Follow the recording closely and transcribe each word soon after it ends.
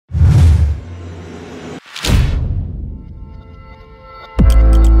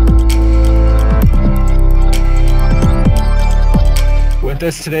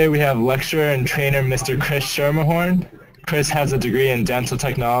With us today we have lecturer and trainer Mr. Kris Schermerhorn. Kris has a degree in dental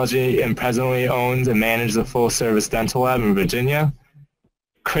technology and presently owns and manages a full-service dental lab in Virginia.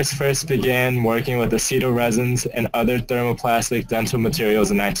 Kris first began working with acetyl resins and other thermoplastic dental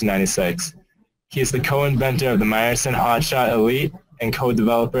materials in 1996. He is the co-inventor of the Myerson HotShotElite and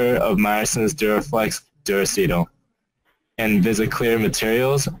co-developer of Myerson's Duraflex Duracetyl and VisiClear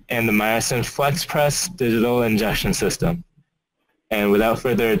materials and the Myerson FlexPress digital injection system. And without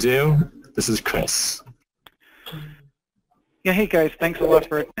further ado, this is Kris. Yeah, hey guys, thanks a lot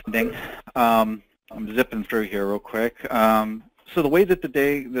for attending. I'm zipping through here real quick. So the way that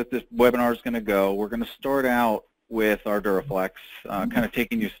this webinar is going to go, we're going to start out with our Duraflex, kind of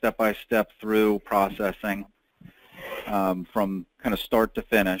taking you step by step through processing from kind of start to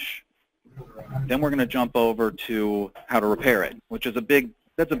finish. Then we're going to jump over to how to repair it, which is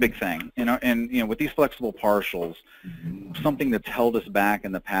that's a big thing. And with these flexible partials, something that's held us back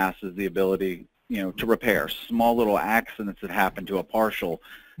in the past is the ability, to repair small little accidents that happen to a partial.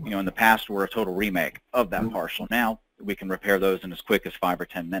 In the past were a total remake of that partial. Now we can repair those in as quick as 5 or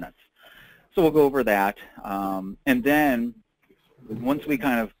 10 minutes. So we'll go over that, and then once we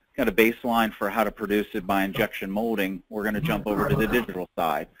kind of got a baseline for how to produce it by injection molding, we're going to jump over to the digital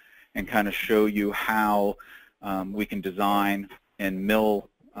side and kind of show you how we can design and mill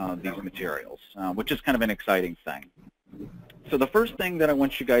these materials, which is kind of an exciting thing. So the first thing that I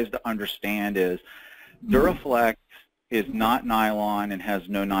want you guys to understand is Duraflex is not nylon and has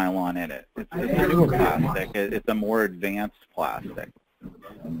no nylon in it. It's a newer plastic. It's a more advanced plastic.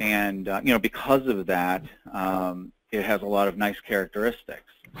 And because of that, it has a lot of nice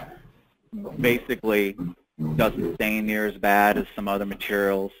characteristics. Basically, doesn't stain near as bad as some other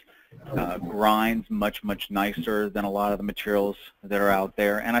materials. Grinds much nicer than a lot of the materials that are out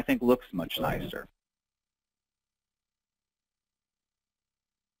there, and I think looks much nicer.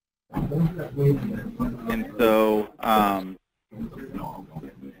 And so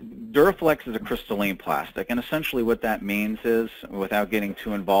Duraflex is a crystalline plastic, and essentially what that means is, without getting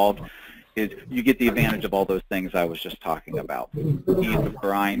too involved, is you get the advantage of all those things I was just talking about. Ease of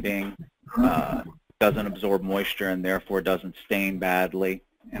grinding, doesn't absorb moisture and therefore doesn't stain badly.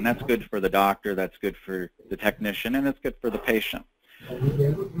 And that's good for the doctor, that's good for the technician, and it's good for the patient.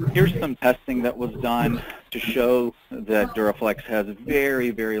 Here's some testing that was done to show that Duraflex has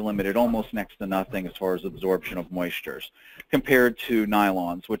very limited, almost next to nothing as far as absorption of moistures, compared to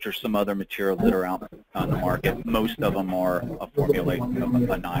nylons, which are some other materials that are out on the market. Most of them are a formulation of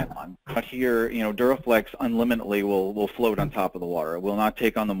a nylon. But here, Duraflex unlimitedly will float on top of the water. It will not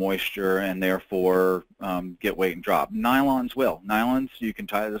take on the moisture and therefore get weight and drop. Nylons will. Nylons, you can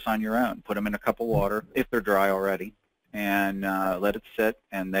tie this on your own. Put them in a cup of water if they're dry already, and let it sit,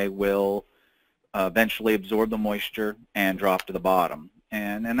 and they will eventually absorb the moisture and drop to the bottom.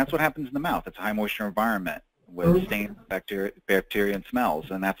 And that's what happens in the mouth. It's a high moisture environment with stains, bacteria, and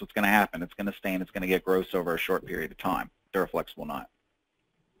smells, and that's what's going to happen. It's going to stain. It's going to get gross over a short period of time. Duraflex will not.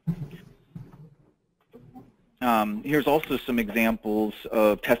 Here's also some examples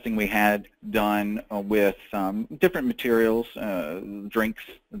of testing we had done with different materials, drinks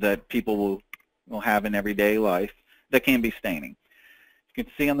that people will have in everyday life that can be staining. You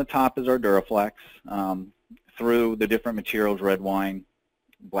can see on the top is our Duraflex. Through the different materials, red wine,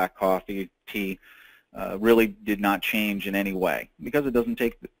 black coffee, tea, really did not change in any way because it doesn't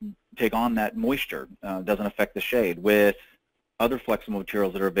take on that moisture, doesn't affect the shade. With other flexible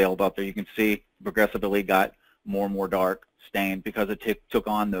materials that are available out there, you can see progressively got more and more dark stained because it took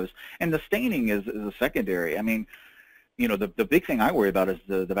on those. And the staining is a secondary. I mean, the big thing I worry about is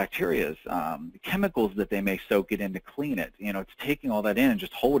the bacteria, the chemicals that they may soak it in to clean it. It's taking all that in and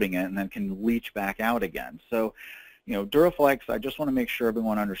just holding it and then can leach back out again. So, Duraflex, I just want to make sure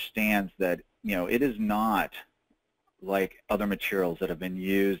everyone understands that, it is not like other materials that have been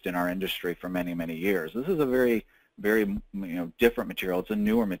used in our industry for many years. This is a very different material. It's a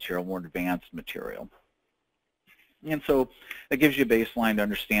newer material, more advanced material. And so it gives you a baseline to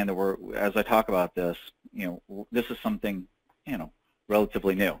understand that as I talk about this, this is something,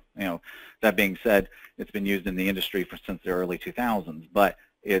 relatively new. That being said, it's been used in the industry since the early 2000s, but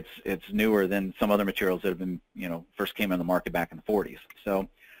it's newer than some other materials that have been, first came on the market back in the 40s. So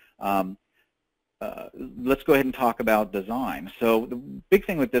let's go ahead and talk about design. So the big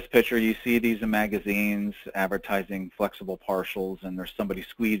thing with this picture, you see these in magazines advertising flexible partials, and there's somebody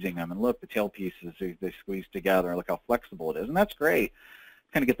squeezing them. And look, the tail pieces, they squeeze together. Look how flexible it is. And that's great.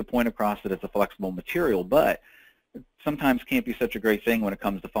 Kind of get the point across that it's a flexible material, but it sometimes can't be such a great thing when it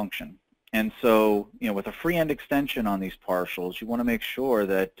comes to function. And so, with a free end extension on these partials, you want to make sure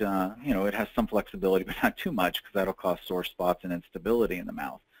that, it has some flexibility, but not too much, because that'll cause sore spots and instability in the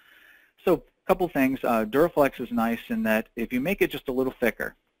mouth. So a couple things. Duraflex is nice in that if you make it just a little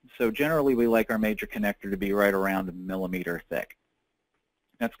thicker, so generally we like our major connector to be right around a millimeter thick.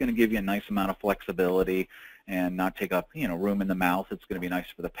 That's going to give you a nice amount of flexibility and not take up, room in the mouth. It's going to be nice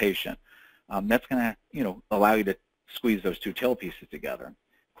for the patient. That's going to, allow you to squeeze those two tail pieces together.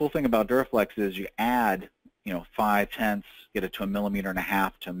 Cool thing about Duraflex is you add, 5/10, get it to 1.5 millimeters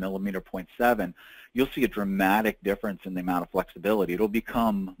to 1.7 millimeters, you'll see a dramatic difference in the amount of flexibility. It'll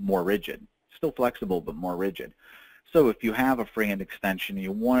become more rigid. Still flexible, but more rigid. So if you have a free end extension and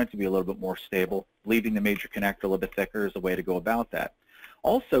you want it to be a little bit more stable, leaving the major connector a little bit thicker is the way to go about that.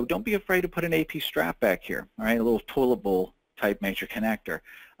 Also, don't be afraid to put an AP strap back here, all right, a little toilet bowl type major connector.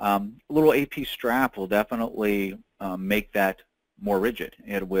 A little AP strap will definitely make that more rigid.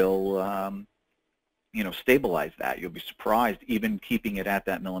 It will, stabilize that. You'll be surprised, even keeping it at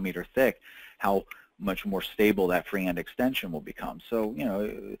that millimeter thick, how much more stable that free end extension will become. So,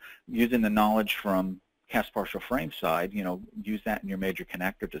 using the knowledge from cast partial frame side, use that in your major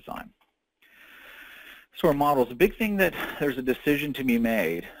connector design. So our models, a big thing that there's a decision to be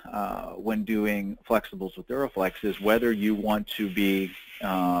made when doing flexibles with Duraflex is whether you want to be,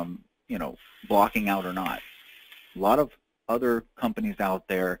 blocking out or not. A lot of other companies out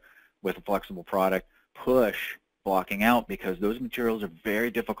there with a flexible product push blocking out because those materials are very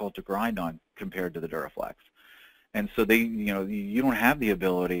difficult to grind on compared to the Duraflex. And so they, you don't have the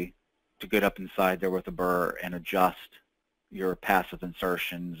ability to get up inside there with a burr and adjust your passive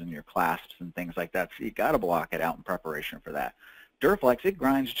insertions and your clasps and things like that. So you got to block it out in preparation for that. Duraflex, it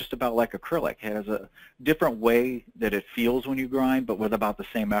grinds just about like acrylic. It has a different way that it feels when you grind, but with about the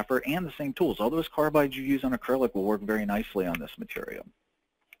same effort and the same tools. All those carbides you use on acrylic will work very nicely on this material.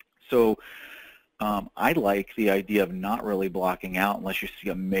 So I like the idea of not really blocking out unless you see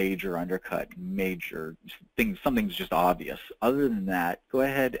a major undercut, major thing, something's just obvious. Other than that, go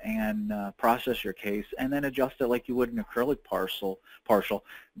ahead and process your case and then adjust it like you would an acrylic partial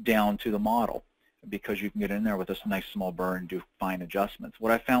down to the model, because you can get in there with this nice small burr and do fine adjustments.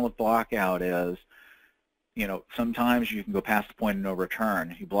 What I found with block out is, sometimes you can go past the point of no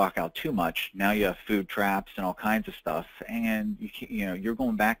return. You block out too much. Now you have food traps and all kinds of stuff, and you're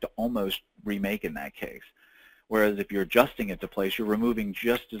going back to almost remaking that case. Whereas if you're adjusting it to place, you're removing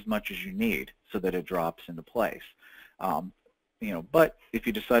just as much as you need so that it drops into place. But if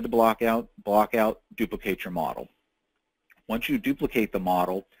you decide to block out, duplicate your model. Once you duplicate the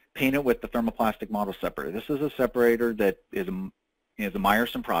model, paint it with the thermoplastic model separator. This is a separator that is a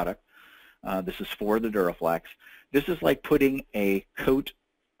Myerson product. This is for the Duraflex. This is like putting a coat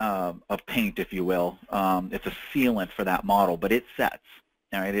of paint, if you will. It's a sealant for that model, but it sets.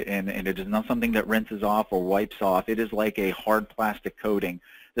 All right, and it is not something that rinses off or wipes off. It is like a hard plastic coating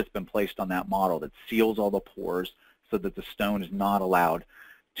that's been placed on that model that seals all the pores so that the stone is not allowed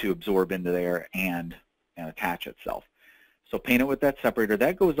to absorb into there and attach itself. So paint it with that separator.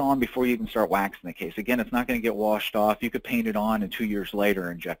 That goes on before you can start waxing the case. Again, it's not going to get washed off. You could paint it on and 2 years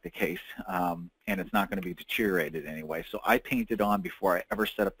later inject the case, and it's not going to be deteriorated anyway. So I paint it on before I ever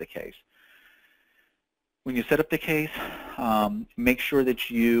set up the case. When you set up the case, make sure that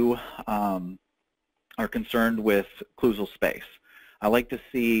you are concerned with occlusal space. I like to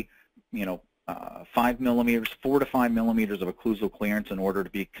see, 5 millimeters, 4 to 5 millimeters of occlusal clearance in order to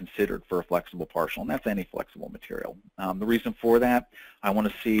be considered for a flexible partial, and that's any flexible material. The reason for that, I want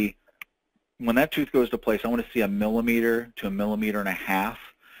to see, when that tooth goes to place, I want to see 1 millimeter to 1.5 millimeters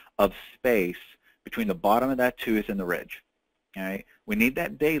of space between the bottom of that tooth and the ridge. All right, we need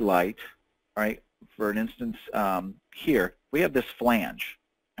that daylight. All right, for an instance, here we have this flange.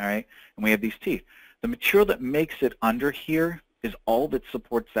 All right, and we have these teeth. The material that makes it under here is all that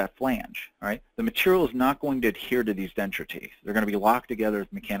supports that flange, all right? The material is not going to adhere to these denture teeth. They're going to be locked together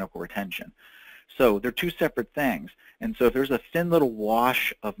with mechanical retention. So they're two separate things. And so if there's a thin little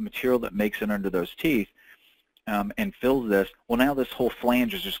wash of material that makes it under those teeth and fills this, well, now this whole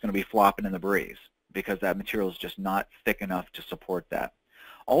flange is just going to be flopping in the breeze because that material is just not thick enough to support that.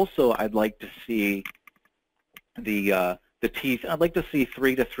 Also, I'd like to see the teeth, I'd like to see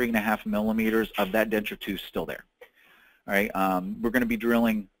 3 to 3.5 millimeters of that denture tooth still there. All right, we're going to be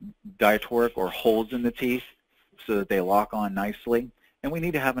drilling diatoric or holes in the teeth so that they lock on nicely, and we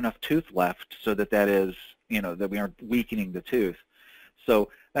need to have enough tooth left so that that is, that we aren't weakening the tooth. So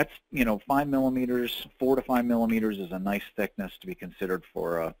that's, 5 millimeters, 4 to 5 millimeters is a nice thickness to be considered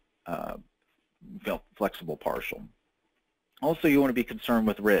for a flexible partial. Also, you want to be concerned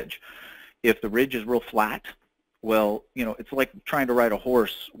with ridge. If the ridge is real flat Well, it's like trying to ride a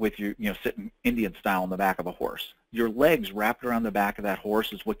horse with you, sitting Indian style on the back of a horse. Your legs wrapped around the back of that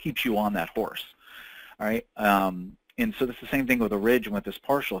horse is what keeps you on that horse. All right. And so it's the same thing with a ridge and with this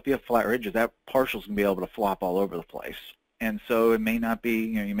partial. If you have flat ridges, that partial is going to be able to flop all over the place. And so it may not be,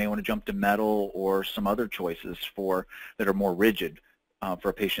 you may want to jump to metal or some other choices that are more rigid for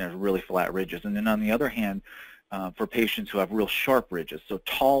a patient that has really flat ridges. And then on the other hand, for patients who have real sharp ridges, so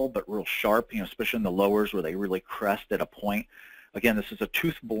tall but real sharp, especially in the lowers where they really crest at a point. Again, this is a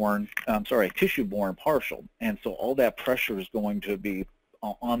tissue-borne partial, and so all that pressure is going to be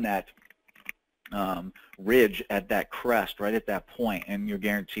on that ridge at that crest, right at that point, and you're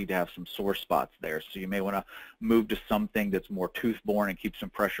guaranteed to have some sore spots there. So you may want to move to something that's more tooth-borne and keep some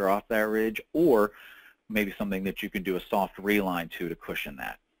pressure off that ridge, or maybe something that you can do a soft reline to cushion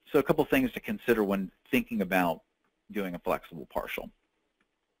that. So a couple things to consider when thinking about doing a flexible partial.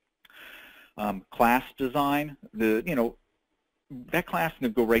 Clasp design, that clasp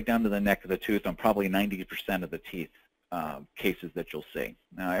can go right down to the neck of the tooth on probably 90% of the teeth cases that you'll see.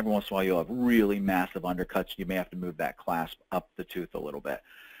 Now, every once in a while you'll have really massive undercuts. You may have to move that clasp up the tooth a little bit.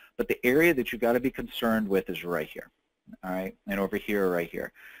 But the area that you've got to be concerned with is right here, all right, and over here, right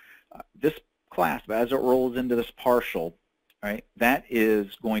here. This clasp, as it rolls into this partial, right, that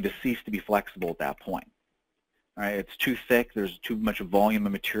is going to cease to be flexible at that point. All right, it's too thick, there's too much volume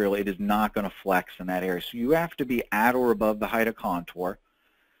of material, it is not going to flex in that area. So you have to be at or above the height of contour,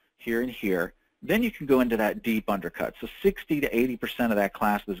 here and here. Then you can go into that deep undercut. So 60 to 80% of that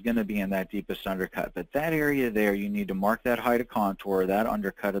clasp is going to be in that deepest undercut. But that area there, you need to mark that height of contour, that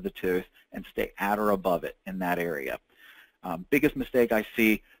undercut of the tooth, and stay at or above it in that area. Biggest mistake I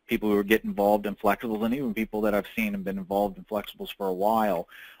see, people who get involved in flexibles, and even people that I've seen and been involved in flexibles for a while,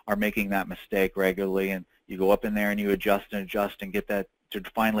 are making that mistake regularly. And you go up in there and you adjust and get that to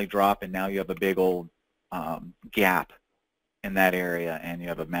finally drop, and now you have a big old gap in that area, and you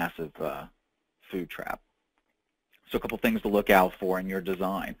have a massive food trap. So a couple things to look out for in your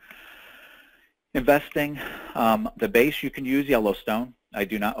design. Investing, the base you can use Yellowstone. I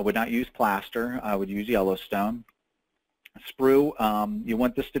would not use plaster. I would use Yellowstone. Sprue, you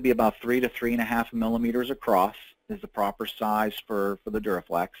want this to be about 3 to 3.5 millimeters across is the proper size for the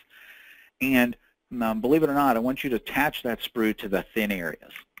Duraflex. And believe it or not, I want you to attach that sprue to the thin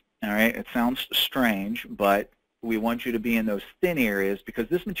areas. All right, it sounds strange, but we want you to be in those thin areas because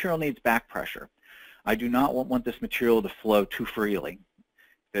this material needs back pressure. I do not want this material to flow too freely.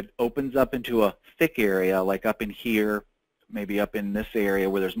 If it opens up into a thick area, like up in here, maybe up in this area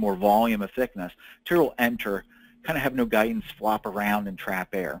where there's more volume of thickness, material will enter, kind of have no guidance, flop around and trap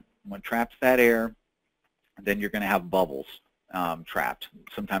air. When it traps that air, then you're going to have bubbles trapped,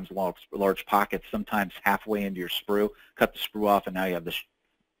 sometimes large pockets, sometimes halfway into your sprue. Cut the sprue off, and now you have this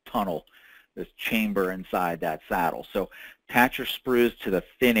tunnel, this chamber inside that saddle. So attach your sprues to the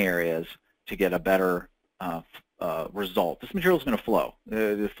thin areas to get a better result. This material is going to flow.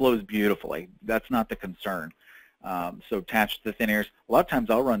 It flows beautifully. That's not the concern. So attach to the thin areas. A lot of times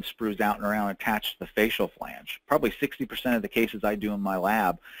I'll run sprues out and around attached to the facial flange. Probably 60% of the cases I do in my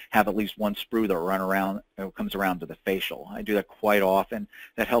lab have at least one sprue that comes around to the facial. I do that quite often.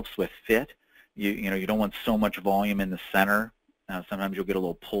 That helps with fit. You don't want so much volume in the center. Sometimes you'll get a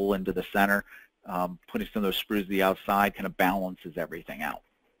little pull into the center. Putting some of those sprues to the outside kind of balances everything out.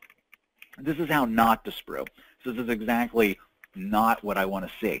 This is how not to sprue. So this is exactly not what I want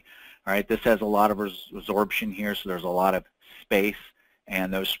to see. All right, this has a lot of resorption here, so there's a lot of space,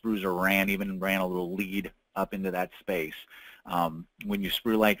 and those sprues even ran a little lead up into that space. When you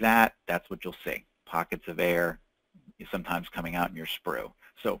sprue like that, that's what you'll see. Pockets of air sometimes coming out in your sprue.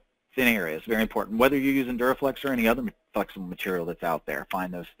 So thin areas, very important. Whether you're using Duraflex or any other flexible material that's out there,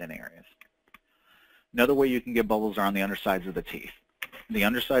 find those thin areas. Another way you can get bubbles are on the undersides of the teeth. The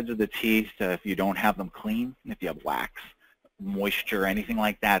undersides of the teeth, if you don't have them clean, if you have wax, moisture, anything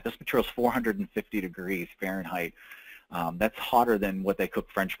like that, this material is 450 degrees Fahrenheit. That's hotter than what they cook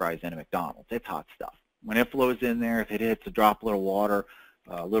French fries in at McDonald's. It's hot stuff. When it flows in there, if it hits a droplet of water,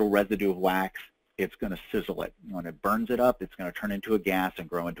 a little residue of wax, it's going to sizzle it. When it burns it up, it's going to turn into a gas and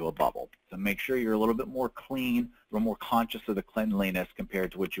grow into a bubble. So make sure you're a little bit more clean, a little more conscious of the cleanliness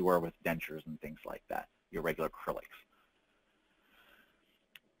compared to what you are with dentures and things like that, your regular acrylics.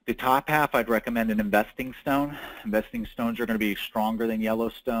 The top half, I'd recommend an investing stone. Investing stones are going to be stronger than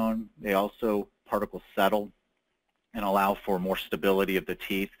Yellowstone. They also particle settle and allow for more stability of the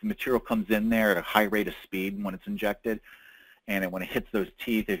teeth. The material comes in there at a high rate of speed when it's injected, and when it hits those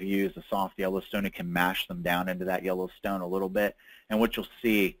teeth, if you use a soft Yellowstone, it can mash them down into that Yellowstone a little bit. And what you'll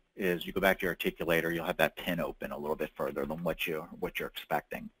see is you go back to your articulator, you'll have that pin open a little bit further than what you're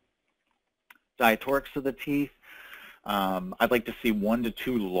expecting. Diatorics of the teeth. I'd like to see 1 to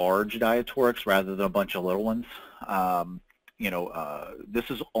 2 large diatorics rather than a bunch of little ones. This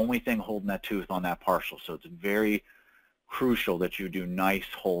is the only thing holding that tooth on that partial, so it's very crucial that you do nice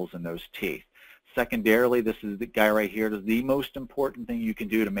holes in those teeth. Secondarily, this is the guy right here. This is the most important thing you can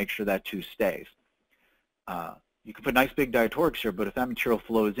do to make sure that tooth stays. You can put nice big diatorics here, but if that material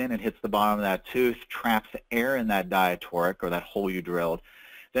flows in and hits the bottom of that tooth, traps air in that diatoric or that hole you drilled,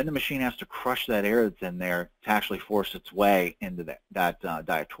 then the machine has to crush that air that's in there to actually force its way into that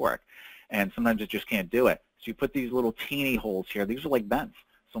diatoric. And sometimes it just can't do it. So you put these little teeny holes here. These are like vents.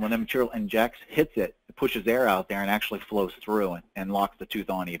 So when the material injects, hits it, it pushes air out there and actually flows through and locks the tooth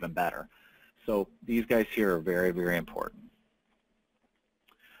on even better. So these guys here are very, very important.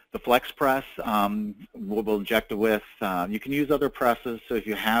 The flex press, we'll inject it with, you can use other presses. So if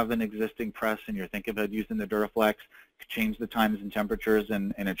you have an existing press and you're thinking about using the Duraflex, you can change the times and temperatures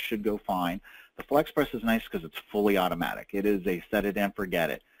and it should go fine. The flex press is nice because it's fully automatic. It is a set it and forget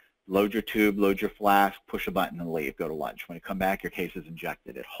it. Load your tube, load your flask, push a button and leave, go to lunch. When you come back, your case is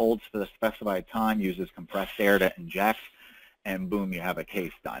injected. It holds for the specified time, uses compressed air to inject, and boom, you have a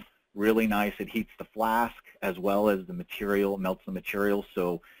case done. Really nice. It heats the flask as well as the material, melts the material,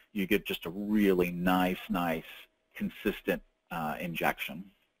 so you get just a really nice, consistent injection.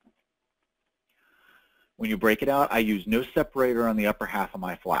 When you break it out, I use no separator on the upper half of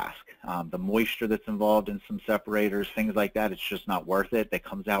my flask. The moisture that's involved in some separators, things like that, it's just not worth it. That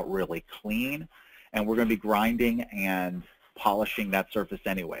comes out really clean, and we're going to be grinding and polishing that surface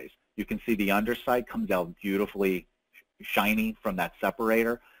anyways. You can see the underside comes out beautifully shiny from that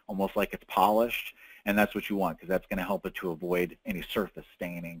separator, almost like it's polished. And that's what you want, because that's going to help it to avoid any surface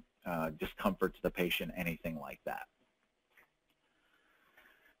staining, discomfort to the patient, anything like that.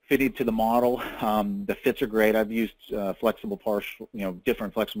 Fitting to the model, the fits are great. I've used flexible partial,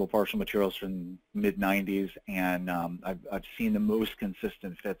 different flexible partial materials from mid-90s, and I've seen the most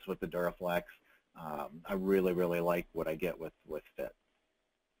consistent fits with the Duraflex. I really, really like what I get with fit.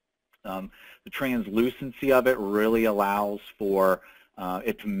 The translucency of it really allows for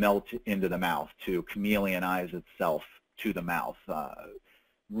it to melt into the mouth, to chameleonize itself to the mouth.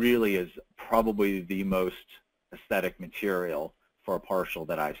 Really is probably the most aesthetic material for a partial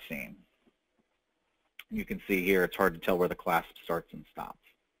that I've seen. You can see here it's hard to tell where the clasp starts and stops.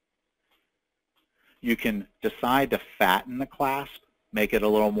 You can decide to fatten the clasp, make it a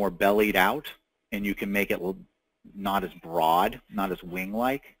little more bellied out, and you can make it not as broad, not as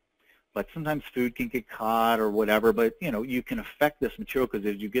wing-like. But sometimes food can get caught or whatever, but you can affect this material because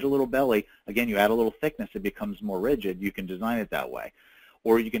as you get a little belly, again, you add a little thickness, it becomes more rigid. You can design it that way.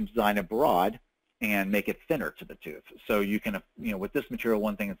 Or you can design it broad and make it thinner to the tooth. So you can, with this material,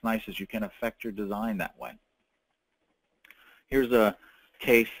 one thing that's nice is you can affect your design that way. Here's a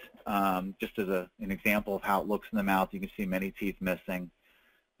case just as an example of how it looks in the mouth. You can see many teeth missing.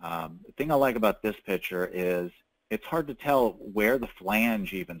 The thing I like about this picture is it's hard to tell where the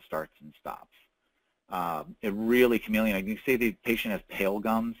flange even starts and stops. It really chameleon. You can see the patient has pale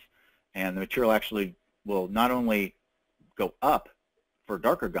gums, and the material actually will not only go up for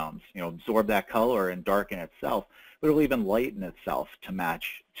darker gums, absorb that color and darken itself, but it'll even lighten itself to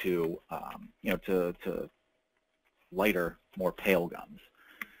match to, to lighter, more pale gums.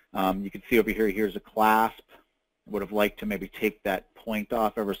 You can see over here, here's a clasp. Would have liked to maybe take that point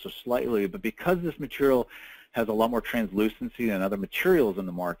off ever so slightly, but because this material has a lot more translucency than other materials in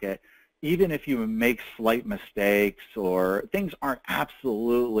the market, even if you make slight mistakes or things aren't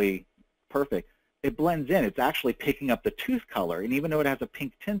absolutely perfect, it blends in. It's actually picking up the tooth color, and even though it has a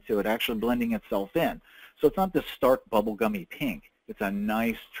pink tint to it, actually blending itself in. So it's not this stark bubblegummy pink. It's a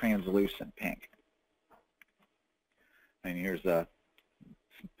nice translucent pink. And here's a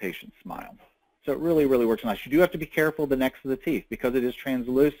patient smile. So it really, really works nice. You do have to be careful the next of the teeth because it is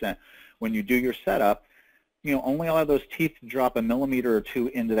translucent. When you do your setup, only allow those teeth to drop a millimeter or two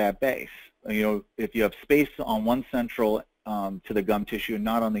into that base. If you have space on one central to the gum tissue and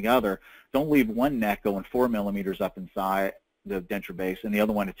not on the other, don't leave one neck going 4 millimeters up inside the denture base and the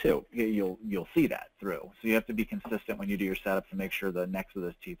other one at 2. You'll see that through. So you have to be consistent when you do your setups and make sure the necks of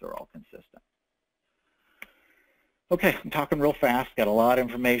those teeth are all consistent. Okay, I'm talking real fast, got a lot of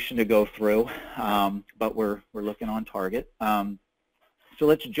information to go through, but we're looking on target. So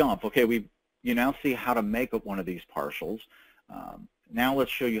let's jump. Okay, you now see how to make up one of these partials. Now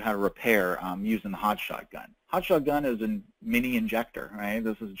let's show you how to repair using the HotShot gun. HotShot gun is a mini injector, right?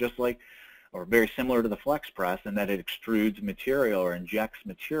 This is just like, or very similar to the flex press in that it extrudes material or injects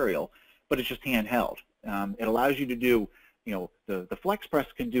material, but it's just handheld. It allows you to do, the flex press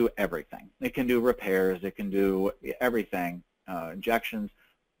can do everything. It can do repairs, it can do everything, injections,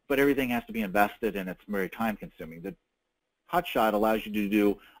 but everything has to be invested and it's very time consuming. The HotShot allows you to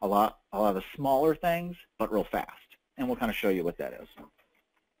do a lot of the smaller things, but real fast. And we'll kind of show you what that is.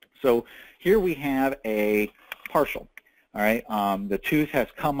 So here we have a partial. All right, the tooth has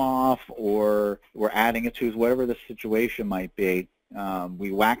come off, or we're adding a tooth, whatever the situation might be.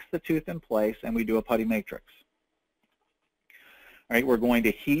 We wax the tooth in place, and we do a putty matrix. All right, we're going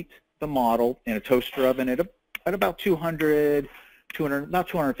to heat the model in a toaster oven at about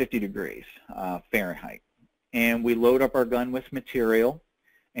 250 degrees Fahrenheit. And we load up our gun with material,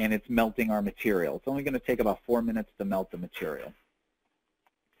 and it's melting our material. It's only going to take about 4 minutes to melt the material.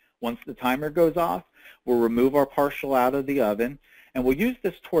 Once the timer goes off, we'll remove our partial out of the oven, and we'll use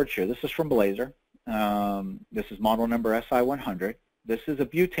this torch here. This is from Blazer. This is model number SI100. This is a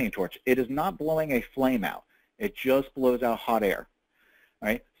butane torch. It is not blowing a flame out. It just blows out hot air. All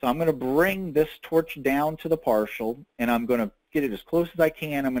right, so I'm going to bring this torch down to the partial, and I'm going to get it as close as I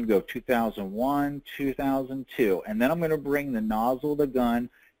can. I'm going to go 2001, 2002, and then I'm going to bring the nozzle of the gun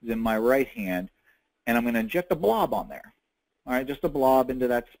in my right hand, and I'm going to inject a blob on there. All right, just a blob into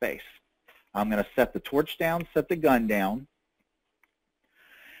that space. I'm going to set the torch down, set the gun down,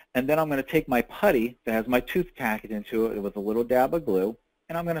 and then I'm going to take my putty that has my tooth tacked into it with a little dab of glue,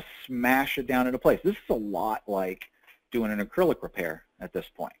 and I'm going to smash it down into place. This is a lot like doing an acrylic repair at this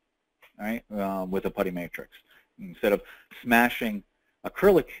point, all right, with a putty matrix. Instead of smashing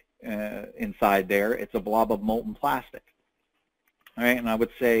acrylic inside there, it's a blob of molten plastic. All right, and I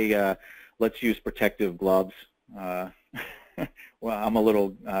would say let's use protective gloves. Well, I'm a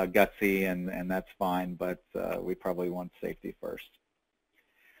little gutsy, and that's fine, but we probably want safety first.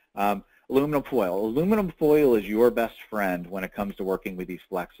 Aluminum foil. Aluminum foil is your best friend when it comes to working with these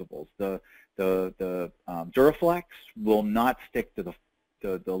flexibles. The Duraflex will not stick to the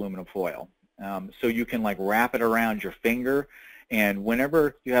aluminum foil. So you can like wrap it around your finger, and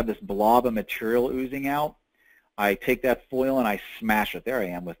whenever you have this blob of material oozing out, I take that foil and I smash it. There I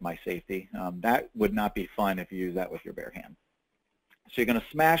am with my safety. That would not be fun if you use that with your bare hand. So you're going to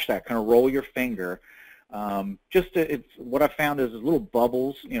smash that, kind of roll your finger. It's what I found is little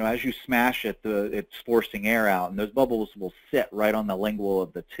bubbles. You know, as you smash it, it's forcing air out, and those bubbles will sit right on the lingual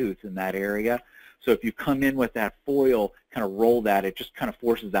of the tooth in that area. So if you come in with that foil, kind of roll that, it just kind of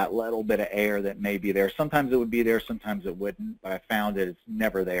forces that little bit of air that may be there. Sometimes it would be there, sometimes it wouldn't, but I found that it's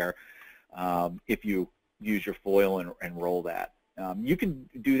never there if you use your foil and roll that. You can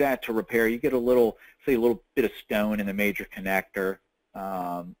do that to repair. You get a little, say, a little bit of stone in the major connector.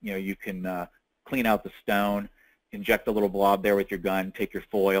 You know, you can clean out the stone, inject a little blob there with your gun, take your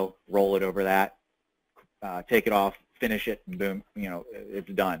foil, roll it over that, take it off, finish it, and boom, you know,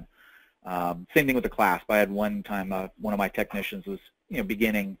 it's done. Same thing with the clasp. I had one time one of my technicians was, you know,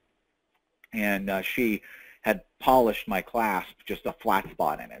 beginning, and she had polished my clasp, just a flat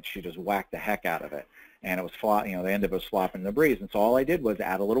spot in it. She just whacked the heck out of it, and it was flat. You know, the end of it was flopping in the breeze. And so all I did was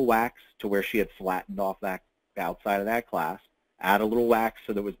add a little wax to where she had flattened off that outside of that clasp. Add a little wax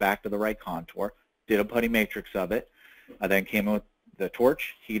so that it was back to the right contour. Did a putty matrix of it. I then came in with the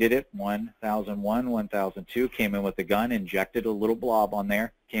torch, heated it, 1001, 1002, came in with the gun, injected a little blob on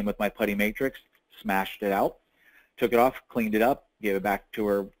there, came with my putty matrix, smashed it out, took it off, cleaned it up, gave it back to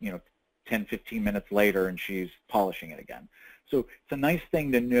her, you know, 10, 15 minutes later, and she's polishing it again. So it's a nice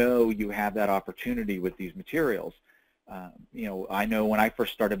thing to know you have that opportunity with these materials. You know, I know when I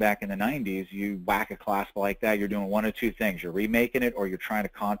first started back in the 90s, you whack a clasp like that, you're doing one of two things. You're remaking it, or you're trying to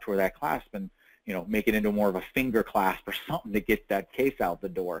contour that clasp and, you know, make it into more of a finger clasp or something to get that case out the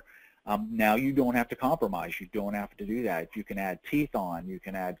door. Now you don't have to compromise. You don't have to do that. You can add teeth on. You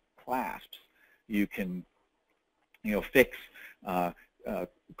can add clasps. You can, you know, fix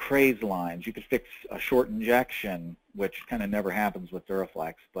craze lines. You could fix a short injection, which kind of never happens with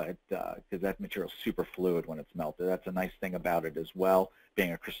Duraflex, but because that material is super fluid when it's melted. That's a nice thing about it as well,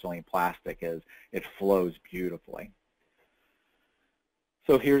 being a crystalline plastic, is it flows beautifully.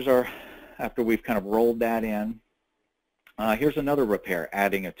 So here's our, after we've kind of rolled that in, here's another repair,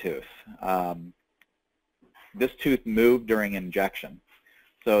 adding a tooth. This tooth moved during injection.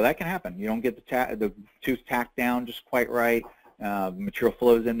 So that can happen. You don't get the tooth tacked down just quite right. Material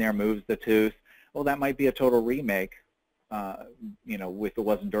flows in there, moves the tooth. Well, that might be a total remake, you know, if it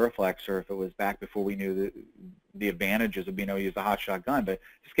wasn't Duraflex, or if it was back before we knew the advantages of being able to use a HotShot gun. But in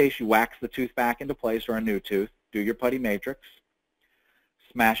this case, you wax the tooth back into place, or a new tooth, do your putty matrix,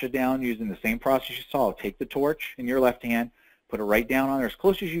 smash it down using the same process you saw. Take the torch in your left hand, put it right down on there as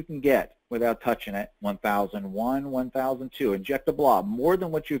close as you can get without touching it, 1001, 1002. Inject a blob, more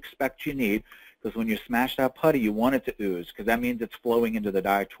than what you expect you need, because when you smash that putty, you want it to ooze, because that means it's flowing into the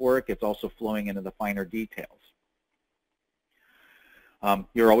diatoric. It's also flowing into the finer details.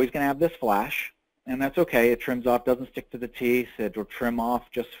 You're always going to have this flash, and that's okay. It trims off, doesn't stick to the teeth. It will trim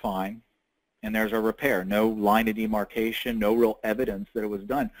off just fine. And there's our repair. No line of demarcation, no real evidence that it was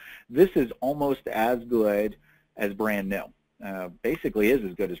done. This is almost as good as brand new. Basically is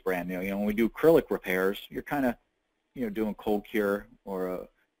as good as brand new. You know, when we do acrylic repairs, you're kind of, you know, doing cold cure or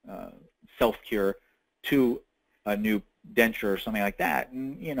a self-cure to a new denture or something like that.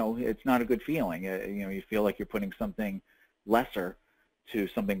 And, you know, it's not a good feeling. You know, you feel like you're putting something lesser to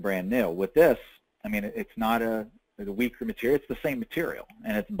something brand new. With this, I mean, it's not a weaker material. It's the same material,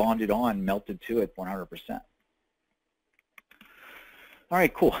 and it's bonded on, melted to it 100%. All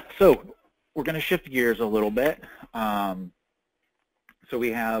right, cool. So we're going to shift gears a little bit. So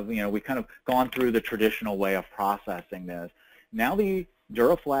we have, you know, we kind of gone through the traditional way of processing this. Now the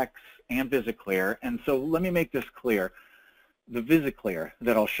Duraflex and VisiClear, and so let me make this clear. The VisiClear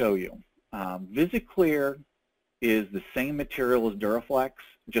that I'll show you, VisiClear is the same material as Duraflex,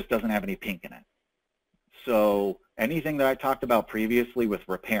 just doesn't have any pink in it. So anything that I talked about previously with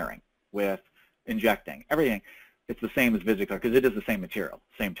repairing, with injecting, everything, it's the same as VisiClear because it is the same material,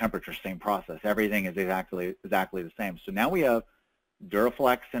 same temperature, same process. Everything is exactly the same. So now we have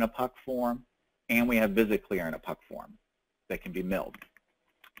Duraflex in a puck form, and we have VisiClear in a puck form that can be milled.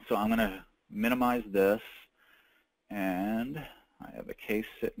 So I'm going to minimize this, and I have a case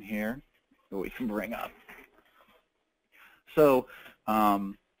sitting here that we can bring up. So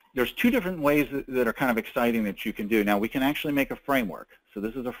there's two different ways that are kind of exciting that you can do. Now we can actually make a framework. So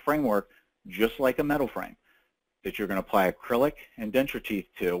this is a framework just like a metal frame that you're going to apply acrylic and denture teeth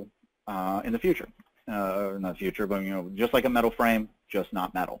to in the future. Not future, but, you know, just like a metal frame, just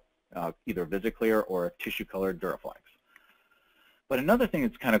not metal, either VisiClear or a tissue-colored Duraflex. But another thing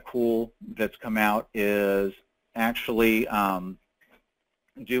that's kind of cool that's come out is actually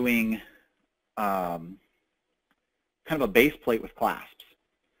doing kind of a base plate with clasps.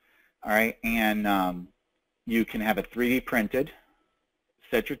 All right, and you can have it 3D printed,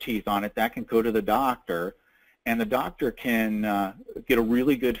 set your teeth on it. That can go to the doctor, and the doctor can get a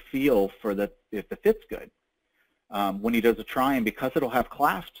really good feel for if the fit's good. When he does a try-in, because it'll have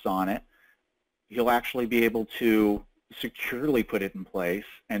clasps on it, he'll actually be able to securely put it in place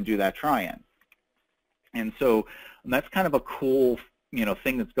and do that try-in. And so that's kind of a cool, you know,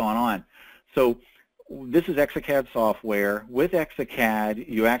 thing that's going on. So this is Exocad software. With Exocad,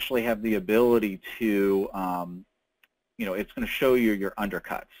 you actually have the ability to, you know, it's going to show you your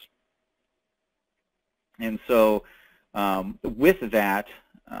undercuts. And so with that,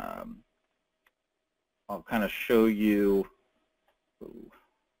 I'll kind of show you.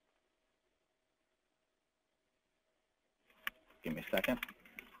 Give me a second.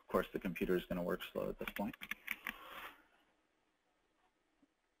 Of course, the computer is going to work slow at this point.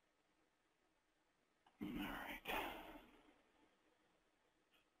 All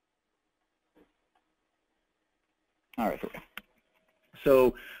right. All right.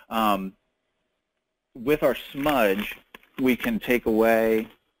 So with our smudge, we can take away.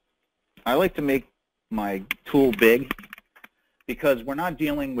 I like to make my tool big because we're not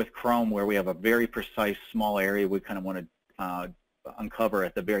dealing with chrome where we have a very precise small area we kind of want to uncover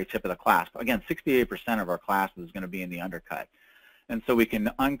at the very tip of the clasp. Again, 68% of our clasp is going to be in the undercut. And so we can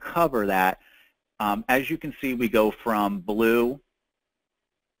uncover that. As you can see, we go from blue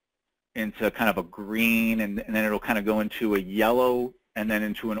into kind of a green, and then it'll kind of go into a yellow, and then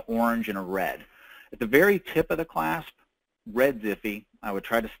into an orange and a red. At the very tip of the clasp, red's iffy. I would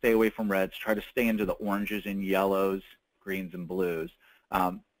try to stay away from reds, try to stay into the oranges and yellows, greens and blues.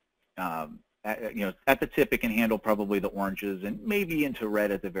 You know, at the tip, it can handle probably the oranges and maybe into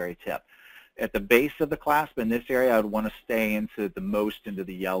red at the very tip. At the base of the clasp in this area, I would want to stay into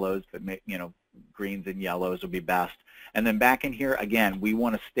the yellows, but you know, greens and yellows would be best. And then back in here, again, we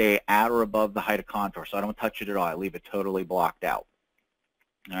want to stay at or above the height of contour, so I don't touch it at all. I leave it totally blocked out.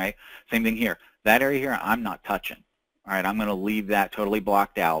 All right, same thing here. That area here, I'm not touching. All right, I'm going to leave that totally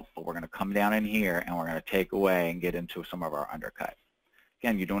blocked out, but we're going to come down in here and we're going to take away and get into some of our undercut.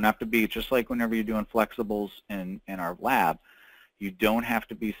 Again, you don't have to be, just like whenever you're doing flexibles in our lab, you don't have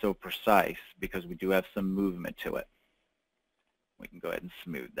to be so precise because we do have some movement to it. We can go ahead and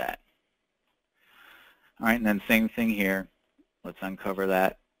smooth that. All right, and then same thing here. Let's uncover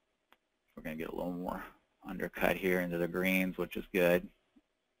that. We're going to get a little more undercut here into the greens, which is good.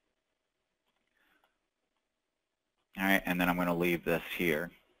 All right, and then I'm going to leave this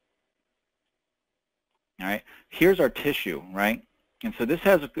here. All right, here's our tissue, right? And so this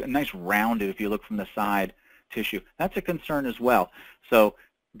has a nice rounded, if you look from the side, tissue. That's a concern as well. So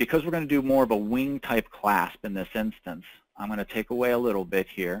because we're going to do more of a wing type clasp in this instance, I'm going to take away a little bit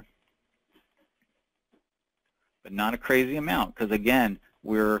here, but not a crazy amount, because again,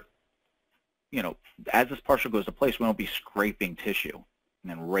 we're as this partial goes to place, we won't be scraping tissue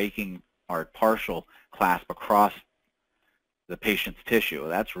and then raking our partial clasp across the patient's tissue.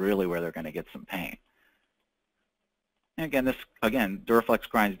 That's really where they're going to get some pain. And again, Duraflex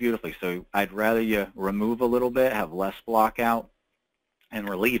grinds beautifully, so I'd rather you remove a little bit, have less block out, and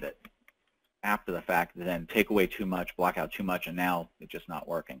relieve it after the fact than take away too much, block out too much, and now it's just not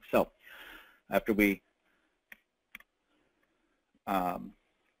working. So after we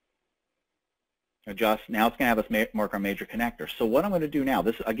adjust, now it's going to have us mark our major connector. So what I'm going to do now,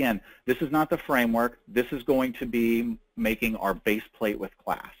 this is not the framework. This is going to be making our base plate with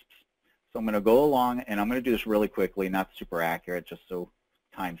clasps. So I'm going to go along, and I'm going to do this really quickly, not super accurate, just so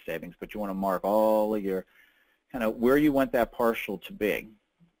time savings, but you want to mark all of your, kind of where you want that partial to be.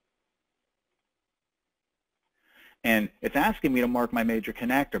 And it's asking me to mark my major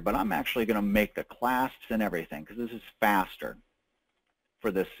connector, but I'm actually going to make the clasps and everything, because this is faster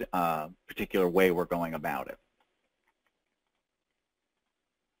for this particular way we're going about it.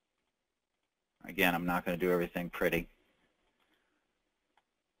 Again, I'm not going to do everything pretty.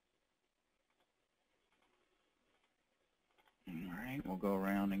 All right, we'll go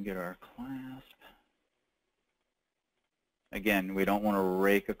around and get our clasp. Again, we don't want to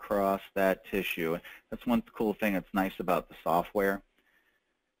rake across that tissue. That's one cool thing that's nice about the software,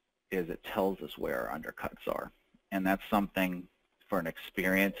 is it tells us where our undercuts are. And that's something for an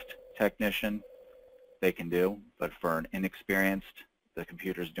experienced technician they can do, but for an inexperienced, the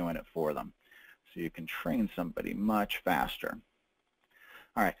computer's doing it for them. So you can train somebody much faster.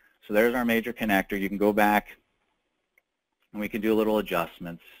 All right, so there's our major connector. You can go back and we can do little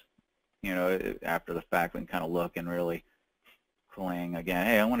adjustments. After the fact, we can kind of look and really cling again.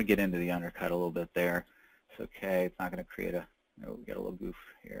 Hey, I want to get into the undercut a little bit there. It's okay. It's not going to create a, we get a little goof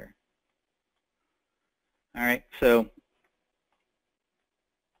here. All right, so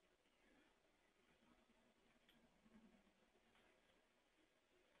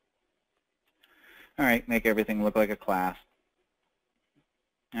all right, make everything look like a clasp.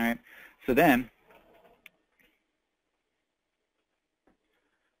 All right, so then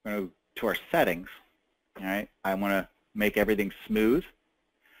we're going to go to our settings. All right, I want to make everything smooth,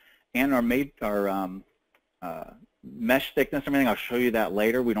 and our mesh thickness and everything, I'll show you that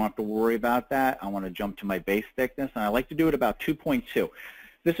later. We don't have to worry about that. I want to jump to my base thickness, and I like to do it about 2.2.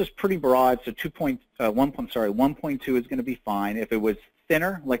 This is pretty broad, so 1.2 is going to be fine. If it was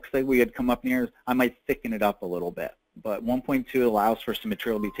thinner, like say we had come up near, I might thicken it up a little bit. But 1.2 allows for some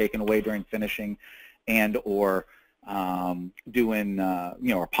material to be taken away during finishing, and or doing,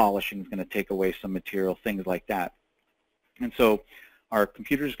 or polishing is going to take away some material, things like that. And so our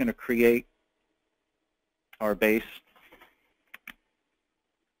computer is going to create our base.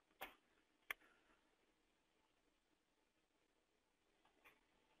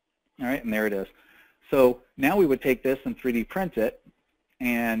 All right, and there it is. So now we would take this and 3D print it,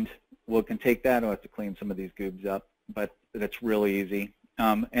 and we can take that. I'll have to clean some of these goobs up, but that's really easy.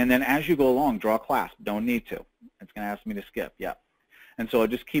 And then as you go along, draw a clasp. Don't need to. It's going to ask me to skip. Yeah. And so I'll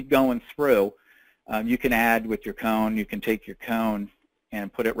just keep going through. You can add with your cone. You can take your cone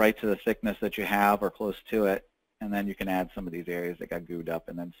and put it right to the thickness that you have or close to it, and then you can add some of these areas that got gooed up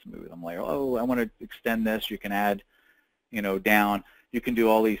and then smooth them later. Oh, I want to extend this. You can add, down. You can do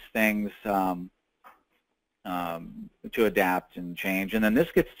all these things to adapt and change. And then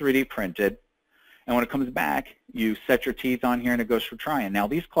this gets 3D printed. And when it comes back, you set your teeth on here and it goes for trying. Now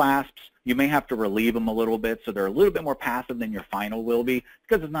these clasps, you may have to relieve them a little bit so they're a little bit more passive than your final will be,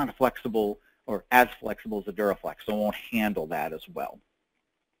 because it's not a flexible or as flexible as the Duraflex, so it won't handle that as well.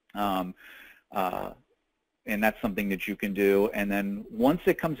 And that's something that you can do. And then once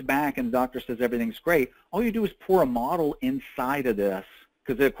it comes back and the doctor says everything's great, all you do is pour a model inside of this,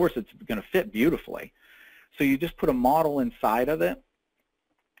 because of course it's going to fit beautifully. So you just put a model inside of it,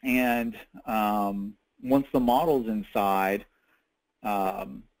 and once the model's inside,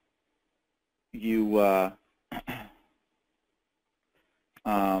 you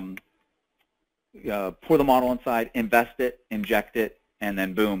pour the model inside, invest it, inject it, and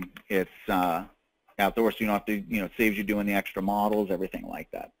then boom, it's outdoors. So you don't have to, it saves you doing the extra models, everything like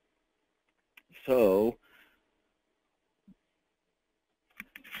that. So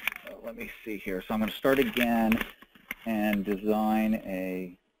let me see here. So I'm going to start again and design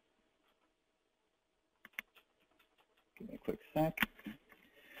a, give me a quick sec.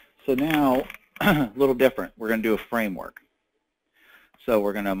 So now, a little different. We're going to do a framework. So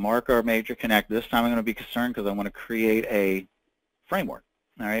we're going to mark our major connector. This time I'm going to be concerned because I want to create a framework.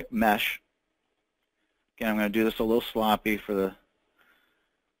 All right, mesh. Again, I'm going to do this a little sloppy for the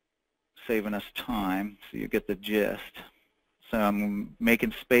saving us time, so you get the gist. So I'm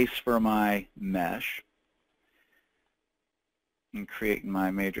making space for my mesh and creating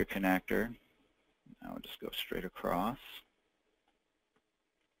my major connector. I'll just go straight across.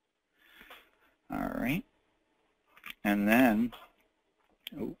 All right. And then,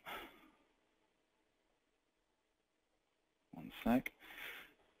 oh, one sec.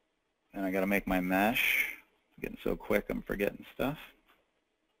 Then I got to make my mesh. I'm getting so quick, I'm forgetting stuff.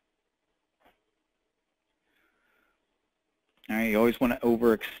 All right, you always want to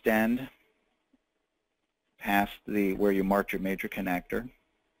overextend past the where you marked your major connector.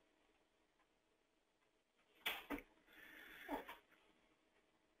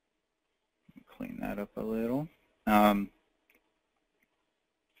 Clean that up a little.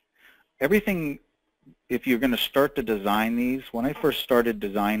 Everything, if you're going to start to design these, when I first started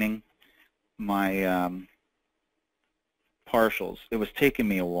designing my partials, it was taking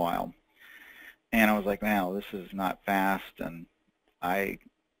me a while. And I was like, wow, this is not fast, and I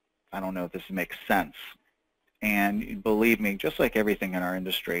don't know if this makes sense. And believe me, just like everything in our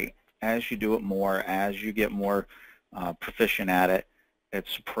industry, as you do it more, as you get more proficient at it,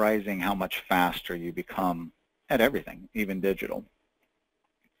 it's surprising how much faster you become at everything, even digital.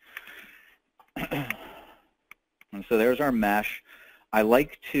 And so there's our mesh. I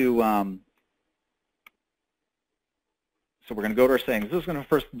like to, so we're going to go to our settings. This is going to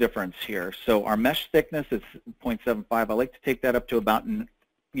first difference here. So our mesh thickness is 0.75. I like to take that up to about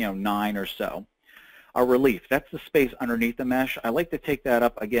 9 or so. Our relief, that's the space underneath the mesh. I like to take that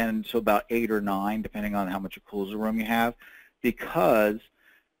up again to about 8 or 9, depending on how much occlusion room you have, because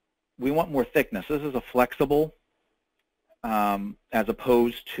we want more thickness. This is a flexible as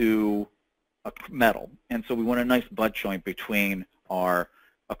opposed to a metal, and so we want a nice butt joint between our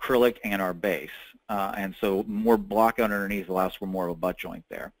acrylic and our base. And so more block out underneath allows for more of a butt joint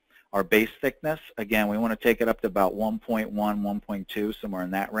there. Our base thickness, again, we want to take it up to about 1.1, 1.2, somewhere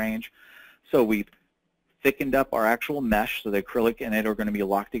in that range. So we've thickened up our actual mesh, so the acrylic and it are going to be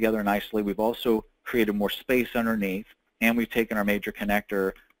locked together nicely. We've also created more space underneath, and we've taken our major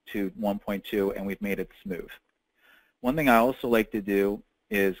connector to 1.2, and we've made it smooth. One thing I also like to do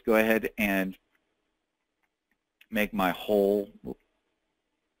is go ahead and make my hole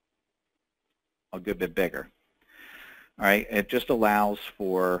a good bit bigger. All right, it just allows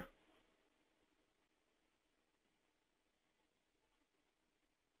for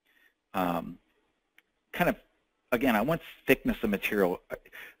kind of, again, I want thickness of material.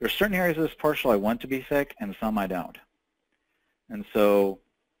 There's certain areas of this partial I want to be thick, and some I don't. And so,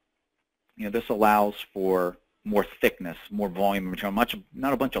 this allows for more thickness, more volume of material,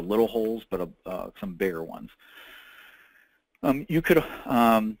 not a bunch of little holes, but some bigger ones. You could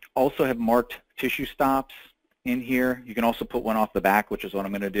also have marked tissue stops in here. You can also put one off the back, which is what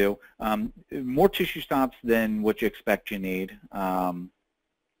I'm going to do. More tissue stops than what you expect you need. I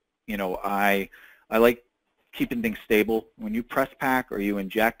like keeping things stable. When you press pack or you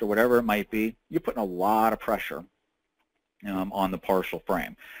inject or whatever it might be, you're putting a lot of pressure on the partial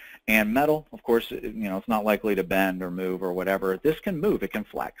frame. And metal, of course, it's not likely to bend or move or whatever. This can move, it can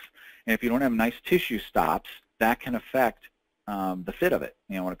flex. And if you don't have nice tissue stops, that can affect the fit of it,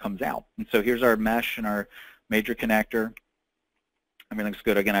 when it comes out. And so here's our mesh and our major connector. Everything's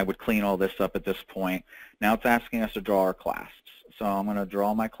good. Again, I would clean all this up at this point. Now it's asking us to draw our clasps. So I'm going to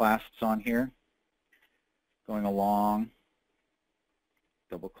draw my clasps on here, going along,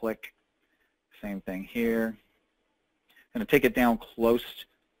 double click, same thing here. I'm going to take it down close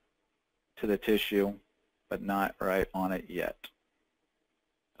to the tissue, but not right on it yet.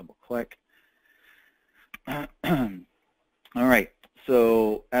 Double click. All right,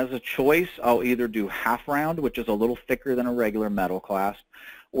 so as a choice, I'll either do half round, which is a little thicker than a regular metal clasp,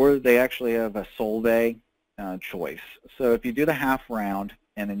 or they actually have a Solvay choice. So if you do the half round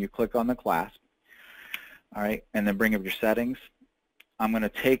and then you click on the clasp, all right, and then bring up your settings, I'm going to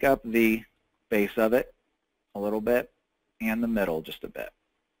take up the base of it a little bit and the middle just a bit.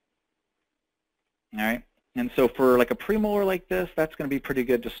 All right, and so for like a premolar like this, that's going to be pretty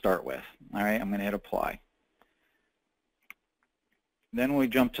good to start with. All right, I'm going to hit apply. Then when we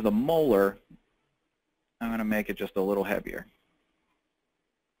jump to the molar, I'm going to make it just a little heavier.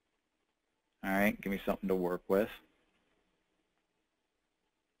 All right, give me something to work with.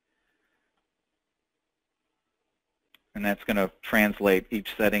 And that's going to translate,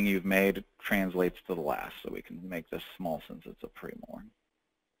 each setting you've made translates to the last, so we can make this small since it's a premolar.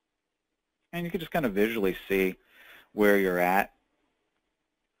 And you can just kind of visually see where you're at.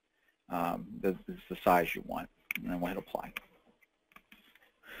 This is the size you want, and then we'll hit apply.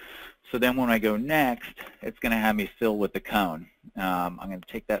 So then when I go next, it's going to have me fill with the cone. I'm going to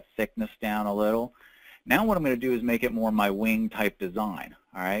take that thickness down a little, Now what I'm going to do is make it more my wing type design.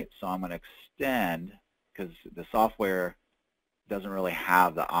 All right, so I'm going to extend, because the software doesn't really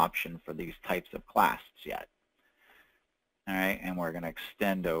have the option for these types of clasps yet. All right, and we're going to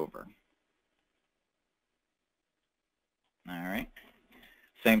extend over. All right,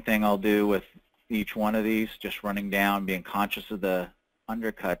 same thing I'll do with each one of these, just running down, being conscious of the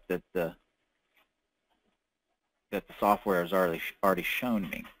undercut that the software has already shown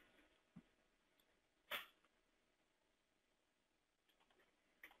me.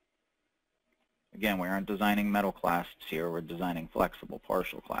 Again, we aren't designing metal clasps here, we're designing flexible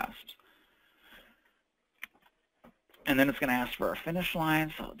partial clasps. And then it's going to ask for our finish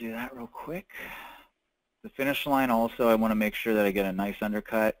line, so I'll do that real quick. The finish line also, I want to make sure that I get a nice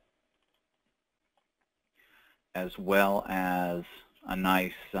undercut, as well as a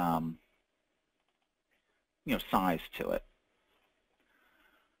nice size to it.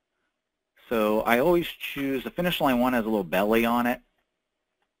 So I always choose, the finish line one has a little belly on it.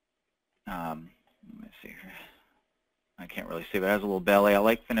 Let me see here. I can't really see, but it has a little belly. I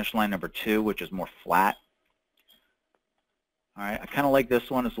like finish line number 2, which is more flat. All right, I kind of like this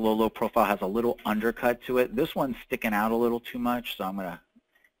one. It's a little low profile, has a little undercut to it. This one's sticking out a little too much, so I'm going to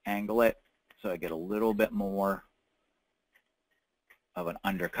angle it so I get a little bit more of an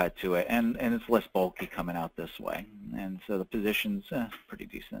undercut to it, and it's less bulky coming out this way. And so the position's pretty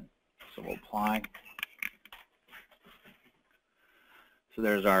decent. So we'll apply. So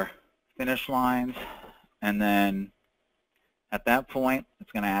there's our finish lines, and then at that point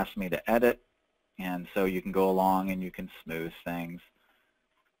it's going to ask me to edit, and so you can go along and you can smooth things.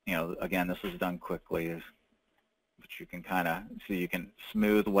 Again, this is done quickly, but you can kind of see, you can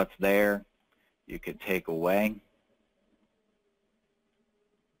smooth what's there, you could take away,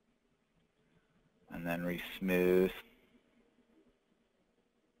 and then re-smooth.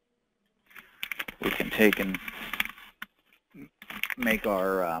 We can take and make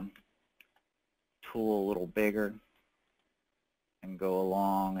our tool a little bigger and go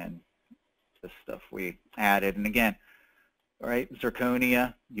along, and this stuff we added. And again, all right,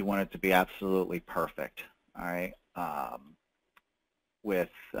 zirconia, you want it to be absolutely perfect. All right,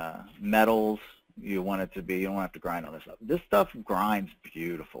 with metals, you want it to be, you don't have to grind on this stuff. This stuff grinds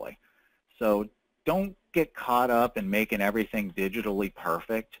beautifully. So don't get caught up in making everything digitally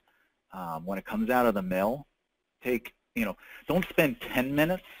perfect. When it comes out of the mill, don't spend 10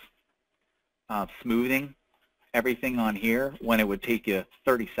 minutes smoothing everything on here when it would take you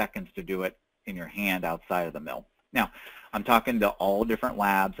 30 seconds to do it in your hand outside of the mill. Now, I'm talking to all different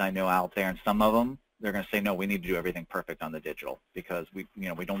labs I know out there, and some of them, they're going to say, no, we need to do everything perfect on the digital because we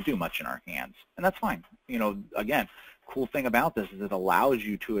don't do much in our hands, and that's fine. Again, cool thing about this is it allows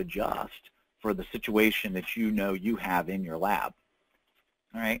you to adjust for the situation that you have in your lab.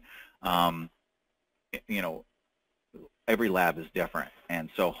 All right, every lab is different, and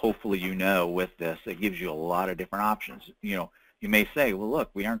so hopefully with this it gives you a lot of different options. You may say, well, look,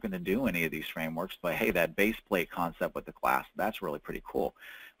 we aren't going to do any of these frameworks, but hey, that base plate concept with the clasp, that's really pretty cool.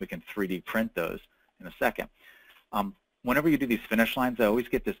 We can 3D print those in a second. Whenever you do these finish lines, I always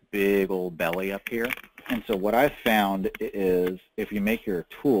get this big old belly up here, and so what I've found is if you make your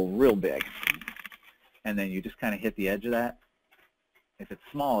tool real big and then you just kind of hit the edge of that, if it's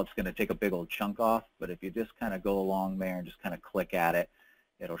small, it's going to take a big old chunk off, but if you just kind of go along there and just kind of click at it,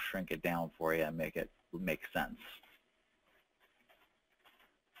 it'll shrink it down for you and make it make sense.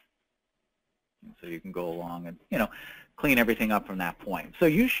 And so you can go along and, clean everything up from that point. So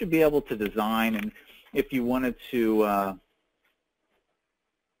you should be able to design, and if you wanted to,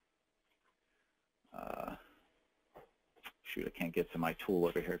 shoot, I can't get to my tool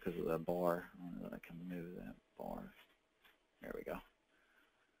over here because of the bar. I don't know that I can move that bar. There we go.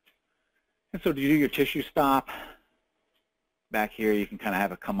 And so to do your tissue stop, back here you can kind of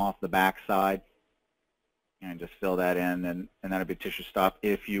have it come off the back side and just fill that in, and that'll be tissue stop.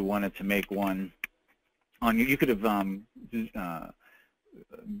 If you wanted to make one on you could have,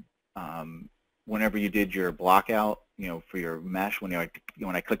 whenever you did your block out, for your mesh, when I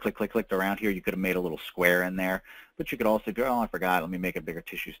clicked around here, you could have made a little square in there. But you could also go, oh, I forgot, let me make a bigger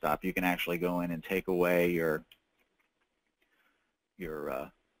tissue stop. You can actually go in and take away your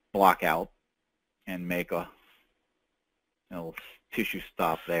block out and make a little tissue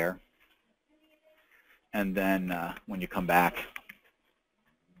stop there. And then when you come back,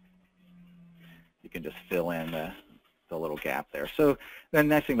 you can just fill in the little gap there. So the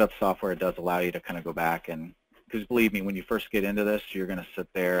nice thing about the software, it does allow you to kind of go back, and because believe me, when you first get into this, you're going to sit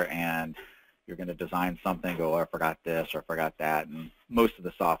there and you're going to design something, go, oh, I forgot this or I forgot that. And most of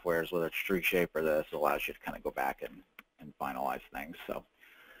the softwares, whether it's Tree Shape or this, allows you to kind of go back and finalize things. So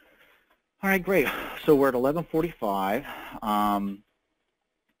All right, great. So we're at 11:45.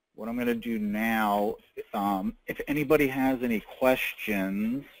 What I'm going to do now, if anybody has any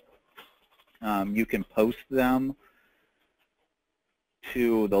questions, you can post them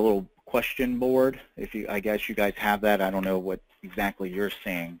to the little question board. I guess you guys have that. I don't know what exactly you're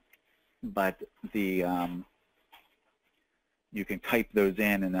seeing, but you can type those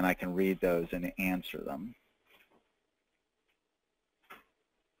in, and then I can read those and answer them.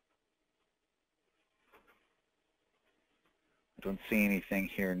 I don't see anything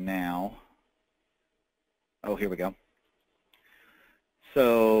here now. Oh, here we go.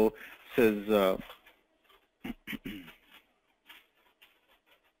 So it says,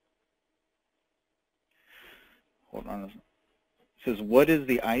 hold on. It says, what is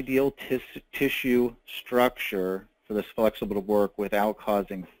the ideal tissue structure for this flexible to work without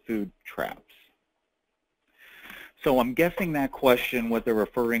causing food traps? So I'm guessing that question, what they're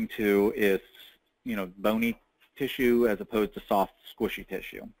referring to is, bony tissue as opposed to soft, squishy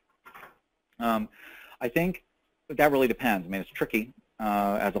tissue. I think that really depends. I mean, it's tricky.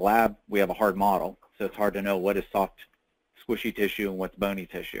 As a lab, we have a hard model, so it's hard to know what is soft, squishy tissue and what's bony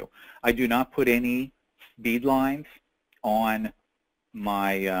tissue. I do not put any bead lines on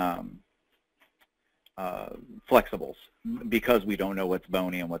my flexibles because we don't know what's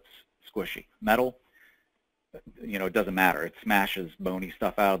bony and what's squishy. Metal, it doesn't matter. It smashes bony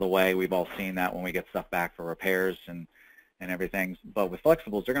stuff out of the way. We've all seen that when we get stuff back for repairs and everything. But with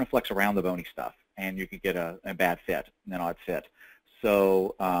flexibles, they're going to flex around the bony stuff, and you could get a bad fit, an odd fit.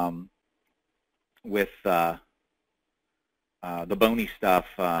 So with the bony stuff,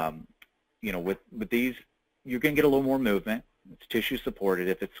 with these, you're going to get a little more movement. It's tissue supported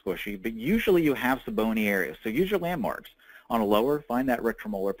if it's squishy, but usually you have some bony areas. So use your landmarks. On a lower, find that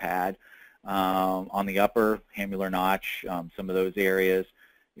retromolar pad. On the upper, hamular notch, some of those areas.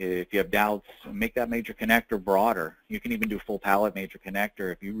 If you have doubts, make that major connector broader. You can even do full palate major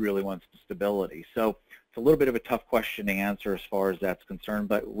connector if you really want some stability. So it's a little bit of a tough question to answer as far as that's concerned,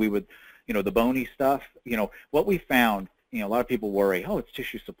 but we would, the bony stuff, what we found, a lot of people worry, oh, it's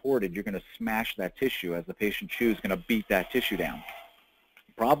tissue supported. You're going to smash that tissue as the patient chews, going to beat that tissue down.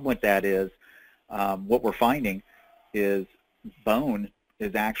 The problem with that is what we're finding is bone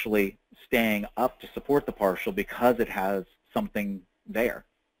is actually staying up to support the partial because it has something there.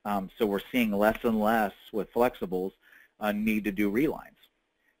 So we're seeing less and less with flexibles need to do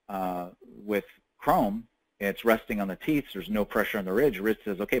relines. With chrome, it's resting on the teeth. There's no pressure on the ridge. The ridge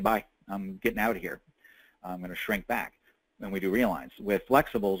says, okay, bye. I'm getting out of here. I'm going to shrink back. And we do relines. With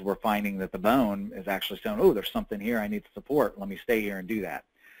flexibles, we're finding that the bone is actually saying, oh, there's something here I need to support. Let me stay here and do that.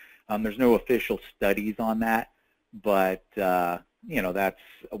 There's no official studies on that, but that's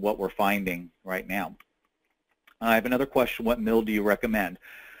what we're finding right now. I have another question. What mill do you recommend?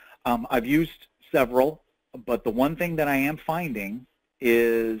 I've used several, but the one thing that I am finding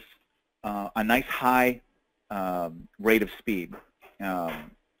is a nice high rate of speed.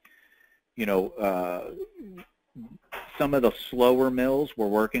 Some of the slower mills, we're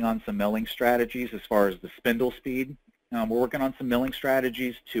working on some milling strategies as far as the spindle speed. We're working on some milling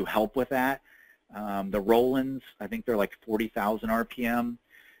strategies to help with that. The Rollins, I think they're like 40,000 RPM,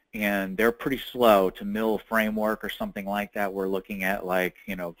 and they're pretty slow to mill framework or something like that. We're looking at like,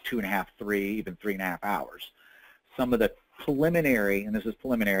 2.5, 3, even 3.5 hours. Some of the preliminary, and this is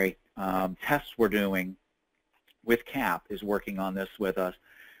preliminary, tests we're doing with CAP is working on this with us.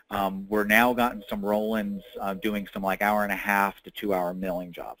 We're now gotten some Rollins doing some like 1.5 to 2 hour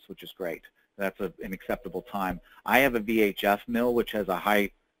milling jobs, which is great. That's an acceptable time. I have a VHF mill, which has a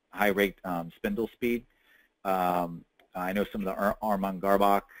high rate spindle speed. I know some of the Armand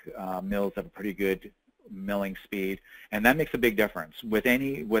Garbach mills have a pretty good milling speed, and that makes a big difference.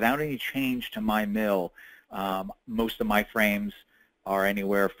 Without any change to my mill, most of my frames are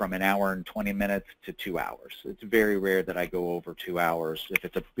anywhere from 1 hour and 20 minutes to 2 hours. It's very rare that I go over 2 hours. If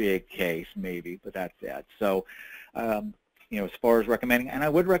it's a big case, maybe, but that's it. So, as far as recommending, and I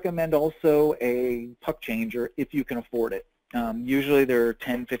would recommend also a puck changer if you can afford it. Usually they're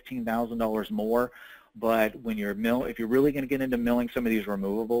 $10,000, $15,000 more, but when if you're really going to get into milling some of these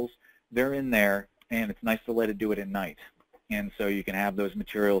removables, they're in there, and it's nice to let it do it at night. And so you can have those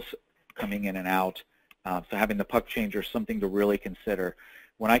materials coming in and out. So having the puck changer is something to really consider.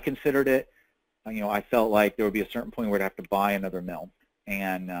 When I considered it, I felt like there would be a certain point where I'd have to buy another mill.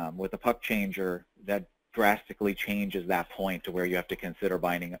 And with the puck changer, that drastically changes that point to where you have to consider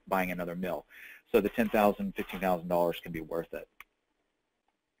buying another mill. So the $10,000, $15,000 can be worth it.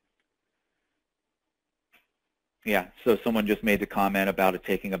 Yeah, so someone just made the comment about it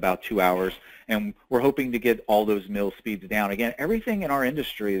taking about 2 hours, and we're hoping to get all those mill speeds down. Again, everything in our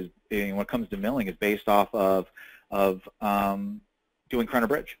industry is, when it comes to milling, is based off of doing crown or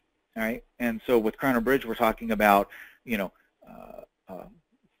bridge, all right? And so with crown or bridge, we're talking about,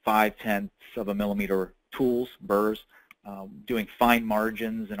 5/10 of a millimeter tools, burrs, doing fine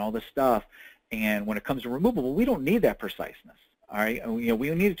margins and all this stuff. And when it comes to removable, we don't need that preciseness, all right? We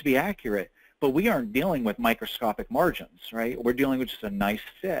need it to be accurate, but we aren't dealing with microscopic margins, right? We're dealing with just a nice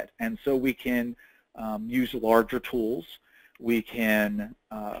fit. And so we can use larger tools. We can,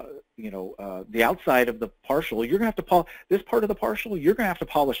 the outside of the partial, you're going to have to this part of the partial, you're going to have to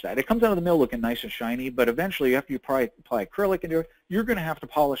polish that. It comes out of the mill looking nice and shiny, but eventually after you apply acrylic into it, you're going to have to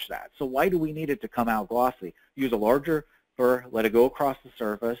polish that. So why do we need it to come out glossy? Use a larger burr, let it go across the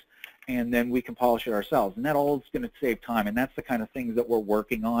surface, and then we can polish it ourselves. And that all is going to save time. And that's the kind of things that we're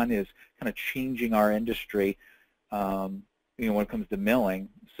working on, is kind of changing our industry, when it comes to milling,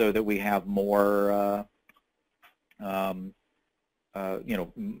 so that we have more,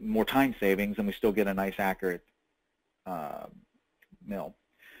 more time savings, and we still get a nice, accurate mill.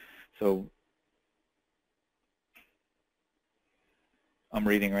 So I'm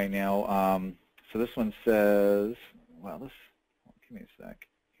reading right now. So this one says, well, give me a sec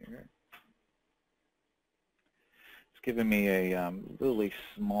here. It's giving me a really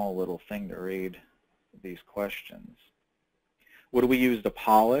small little thing to read these questions. What do we use to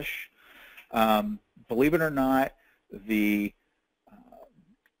polish? Believe it or not, the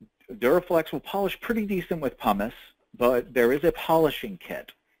Duraflex will polish pretty decent with pumice, but there is a polishing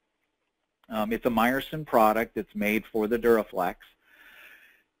kit. It's a Myerson product. It's made for the Duraflex,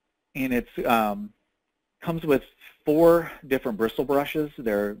 and it's comes with 4 different bristle brushes.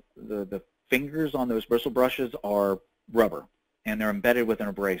 The fingers on those bristle brushes are rubber, and they're embedded with an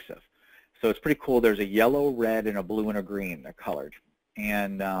abrasive. So it's pretty cool. There's a yellow, red, and a blue and a green. They're colored,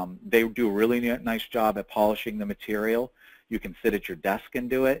 and they do a really nice job at polishing the material. You can sit at your desk and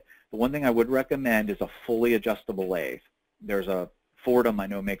do it. The one thing I would recommend is a fully adjustable lathe. There's a Fordham, I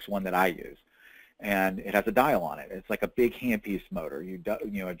know, makes one that I use, and it has a dial on it. It's like a big handpiece motor.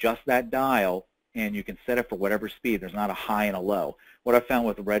 You adjust that dial, and you can set it for whatever speed. There's not a high and a low. What I found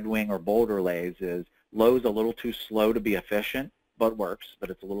with Red Wing or Boulder lathes is low's a little too slow to be efficient, but works, but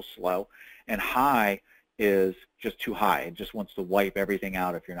it's a little slow. And high is just too high. It just wants to wipe everything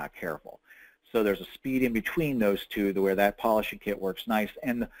out if you're not careful. So there's a speed in between those two where that polishing kit works nice.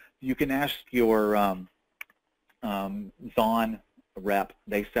 And you can ask your Zahn rep.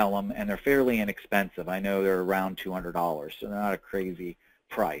 They sell them, and they're fairly inexpensive. I know they're around $200, so they're not a crazy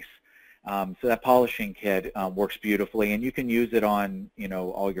price. So that polishing kit works beautifully, and you can use it on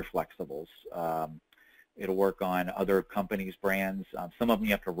all your flexibles. It'll work on other companies' brands. Some of them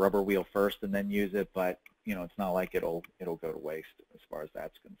you have to rubber wheel first and then use it, but it's not like it'll go to waste as far as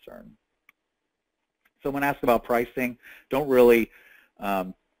that's concerned. Someone asked about pricing. Don't really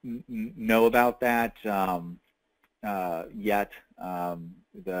know about that yet.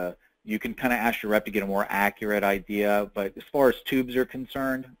 You can kind of ask your rep to get a more accurate idea, but as far as tubes are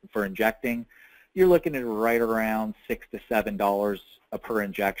concerned for injecting, you're looking at right around $6 to $7 per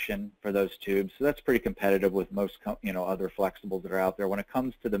injection for those tubes. So that's pretty competitive with most other flexibles that are out there. When it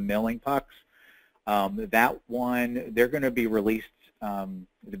comes to the milling pucks, that one, they're going to be released at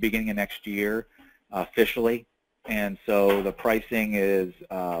the beginning of next year officially, and so the pricing is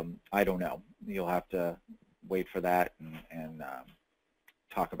I don't know. You'll have to wait for that and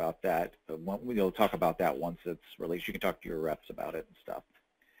talk about that. We'll talk about that once it's released. You can talk to your reps about it and stuff.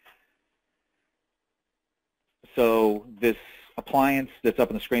 So this appliance that's up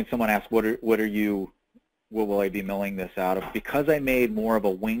on the screen, someone asked, what will I be milling this out of? Because I made more of a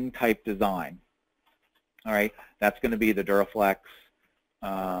wing type design, all right, that's going to be the Duraflex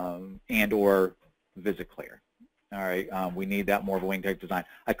and or VisiClear. All right, we need that more of a wing type design.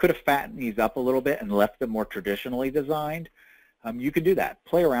 I could have fattened these up a little bit and left them more traditionally designed. You can do that.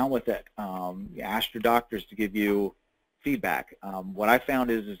 Play around with it. Ask your doctors to give you feedback. What I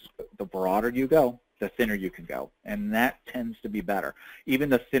found is the broader you go, the thinner you can go, and that tends to be better. Even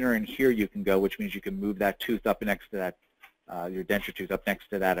the thinner in here you can go, which means you can move that tooth up next to that, your denture tooth up next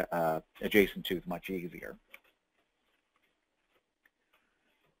to that adjacent tooth much easier.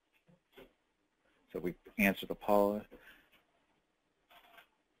 So we answer the polish.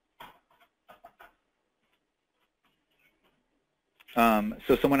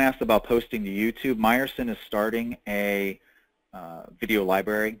 So someone asked about posting to YouTube. Myerson is starting a video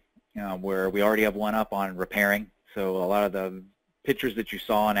library where we already have one up on repairing. So a lot of the pictures that you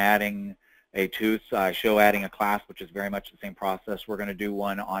saw on adding a tooth, show adding a clasp, which is very much the same process. We're going to do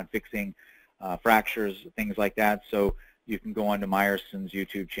one on fixing fractures, things like that. So you can go onto Myerson's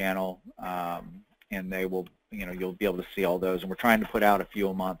YouTube channel, and they will, you'll be able to see all those. And we're trying to put out a few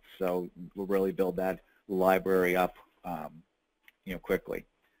a month, so we'll really build that library up, quickly.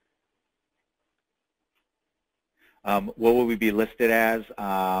 What will we be listed as?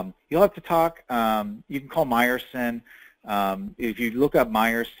 You'll have to talk. You can call Myerson. If you look up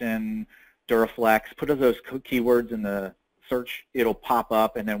Myerson Duraflex, put those keywords in the search, it'll pop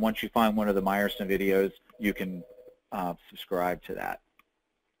up, and then once you find one of the Myerson videos, you can subscribe to that.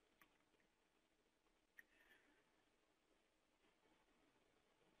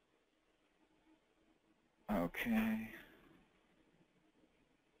 Okay.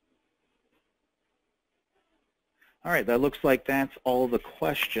 All right, that looks like that's all the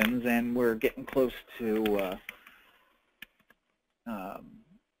questions, and we're getting close to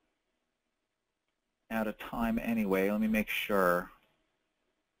out of time anyway. Let me make sure.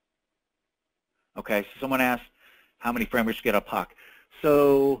 Okay, so someone asked how many framers get a puck.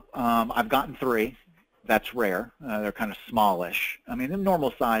 So I've gotten 3. That's rare. They're kind of smallish. I mean, they're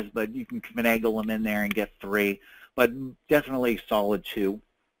normal size, but you can finagle them in there and get 3. But definitely solid 2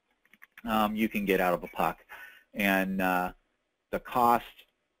 you can get out of a puck. And the cost,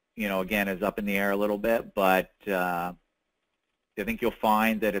 again, is up in the air a little bit, but I think you'll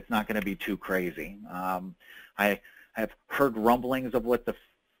find that it's not going to be too crazy. I have heard rumblings of what the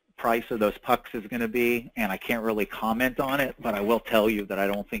price of those pucks is going to be, and I can't really comment on it, but I will tell you that I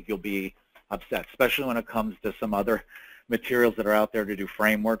don't think you'll be upset, especially when it comes to some other materials that are out there to do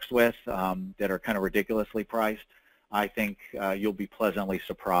frameworks with that are kind of ridiculously priced. I think you'll be pleasantly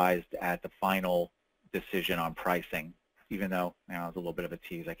surprised at the final decision on pricing, even though it's a little bit of a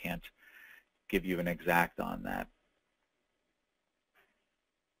tease. I can't give you an exact on that.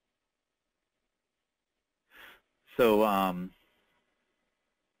 So,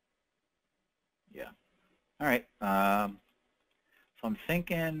 yeah. All right. So I'm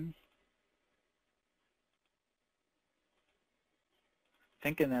thinking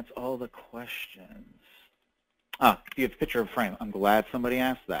that's all the questions. Do you have a picture of a frame? I'm glad somebody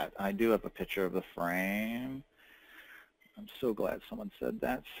asked that. I do have a picture of the frame. I'm so glad someone said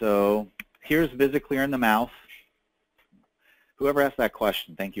that. So here's VisiClear in the mouth. Whoever asked that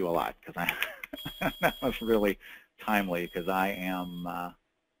question, thank you a lot, because that was really timely, because I am.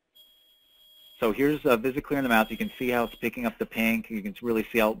 So here's VisiClear in the mouth. You can see how it's picking up the pink. You can really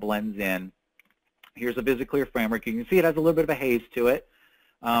see how it blends in. Here's a VisiClear framework. You can see it has a little bit of a haze to it.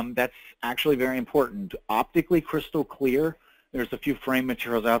 That's actually very important. Optically crystal clear. There's a few frame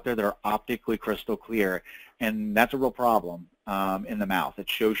materials out there that are optically crystal clear, and that's a real problem in the mouth. It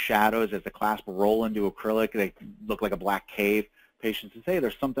shows shadows as the clasp roll into acrylic. They look like a black cave. Patients say, hey,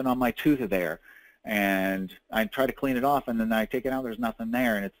 there's something on my tooth there. And I try to clean it off, and then I take it out, there's nothing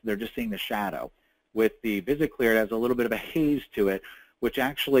there, and they're just seeing the shadow. With the VisiClear, it has a little bit of a haze to it, which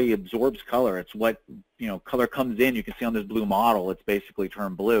actually absorbs color. It's what, color comes in. You can see on this blue model, it's basically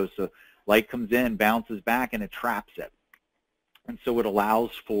turned blue. So light comes in, bounces back, and it traps it. And so it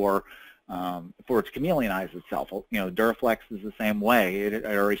allows for it to chameleonize itself. Duraflex is the same way. It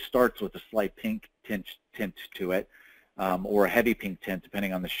already starts with a slight pink tint to it, or a heavy pink tint,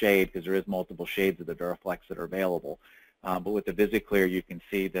 depending on the shade, because there is multiple shades of the Duraflex that are available. But with the VisiClear, you can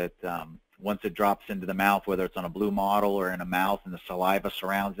see that once it drops into the mouth, whether it's on a blue model or in a mouth and the saliva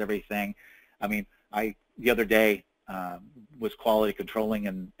surrounds everything. I mean, the other day was quality controlling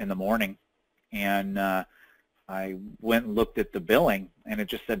in the morning, and I went and looked at the billing, and it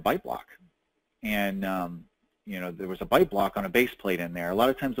just said bite block. And there was a bite block on a base plate in there. A lot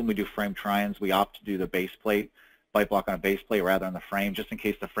of times when we do frame try-ins, we opt to do the base plate, bite block on a base plate rather than the frame, just in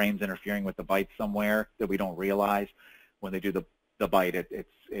case the frame's interfering with the bite somewhere that we don't realize. When they do the bite,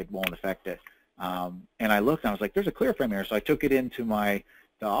 it won't affect it. And I looked, and I was like, there's a clear frame here. So I took it into the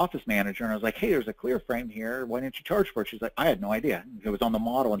office manager, and I was like, hey, there's a clear frame here. Why didn't you charge for it? She's like, I had no idea. It was on the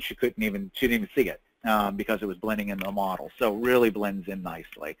model, and she didn't even see it because it was blending into the model. So it really blends in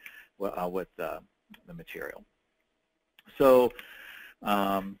nicely with the material. So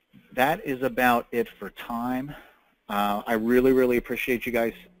that is about it for time. I really, really appreciate you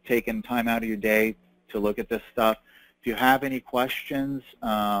guys taking time out of your day to look at this stuff. If you have any questions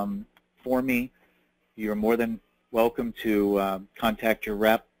for me, you're more than welcome to contact your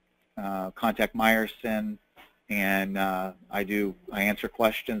rep, contact Myerson, and I answer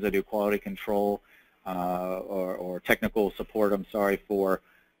questions. I do quality control or technical support, I'm sorry, for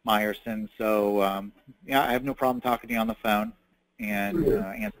Myerson. So yeah, I have no problem talking to you on the phone and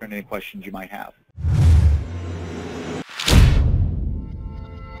answering any questions you might have.